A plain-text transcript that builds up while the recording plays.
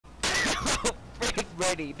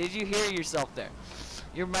Brady, did you hear yourself there?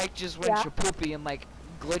 Your mic just went Yeah. shapoopy and like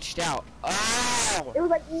glitched out. Oh! It was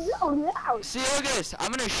like, no. See, look at this.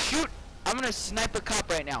 I'm gonna shoot. I'm gonna snipe a cop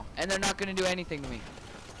right now, and they're not gonna do anything to me.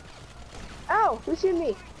 Oh, who's shooting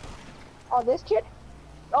me? Oh, this kid?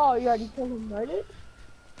 Oh, you already killed him, right?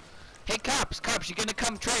 Hey, cops, you gonna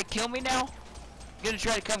come try to kill me now? You gonna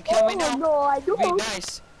try to come kill me now? No, I don't. Be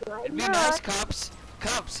nice. I'm Be not. nice, cops.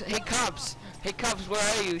 Hey, cops, where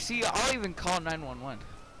are you? See, I'll even call 911.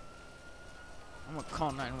 I'm gonna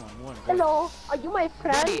call 911. Hello, are you my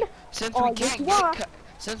friend? Buddy, since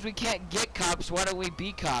we can't get cops, why don't we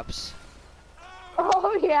be cops?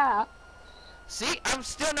 Oh yeah. See, I'm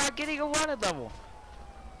still not getting a wanted level.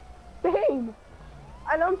 Same.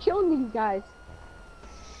 And I'm killing these guys.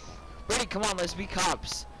 Brady, come on, let's be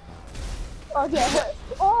cops. Okay.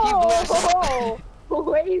 blew us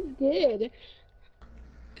Waze did.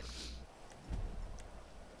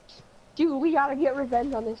 Dude, we gotta get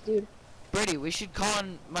revenge on this dude. Brady, we should call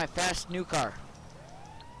in my fast new car.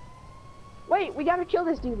 Wait, we gotta kill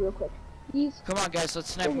this dude real quick. He's. Come on, guys,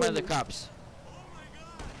 let's snipe one of the cops.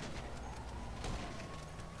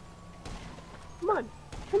 Come on,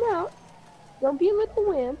 come out. Don't be a little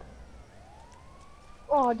wimp.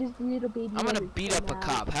 Oh, this little baby. I'm gonna beat up a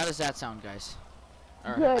cop. How does that sound, guys?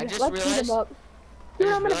 All right, Good. I just Let's realized, beat him up. Dude,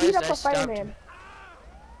 I'm gonna beat up a stopped. fireman.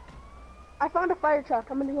 I found a fire truck.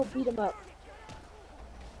 I'm gonna go beat him up.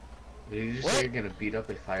 Did you just What? say you're gonna beat up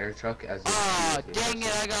a fire truck as if Ah, he was a dang it, I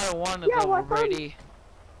person? got a wanted Yeah, level, what fun. Brady.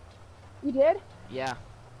 You did? Yeah.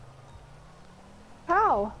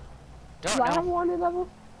 How? Don't Do I have a know. wanted level?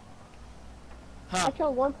 Huh. I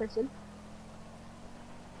killed one person.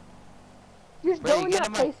 Just Brady, go in get that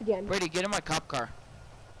in my place again. Brady, get in my cop car.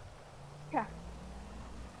 Yeah.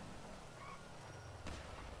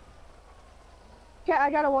 Okay,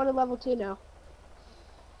 I got a wanted level 2 now.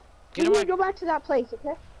 Get We in need my. to go back to that place,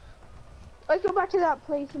 okay? Let's go back to that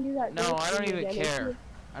place and do that. No, dance I don't thing even again. care.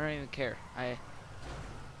 I don't even care. I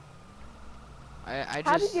How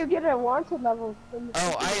just. did you get a wanted level? From the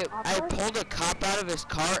Oh, freaking I cop car? pulled a cop out of his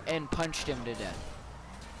car and punched him to death.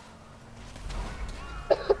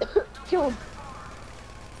 Kill him.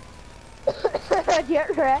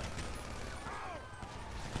 Get wrecked.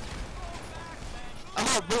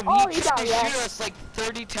 Oh, boom! Oh, He you tried got to wrecked. shoot us like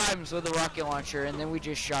 30 times with a rocket launcher, and then we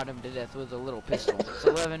just shot him to death with a little pistol. It's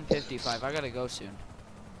 11:55. I gotta go soon.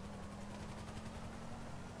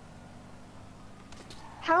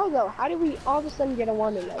 How though? How did we all of a sudden get a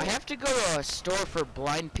wanted level? I have to go to a store for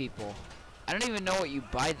blind people. I don't even know what you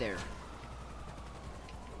buy there.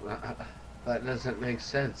 That doesn't make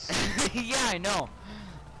sense. Yeah, I know.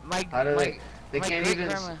 My How do they my can't even.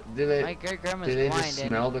 great-grandma- Do they? my great grandma's Do they blind, just and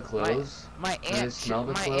smell the clothes? my Do they aunt smell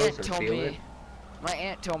the my clothes aunt or told feel me it? my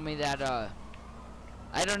aunt told me that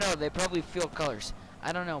I don't know, they probably feel colors.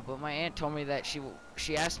 I don't know, but my aunt told me that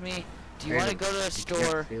she asked me, do you want to go to a You can't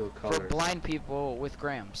store feel for colors. blind people with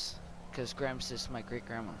Grams? Because Grams is my great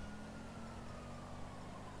grandma.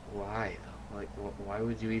 Why though? Like, why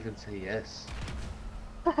would you even say yes?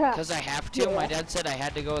 Because I have to. Yeah. My dad said I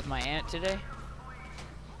had to go with my aunt today.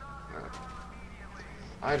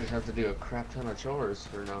 I just have to do a crap ton of chores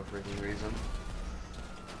for no freaking reason.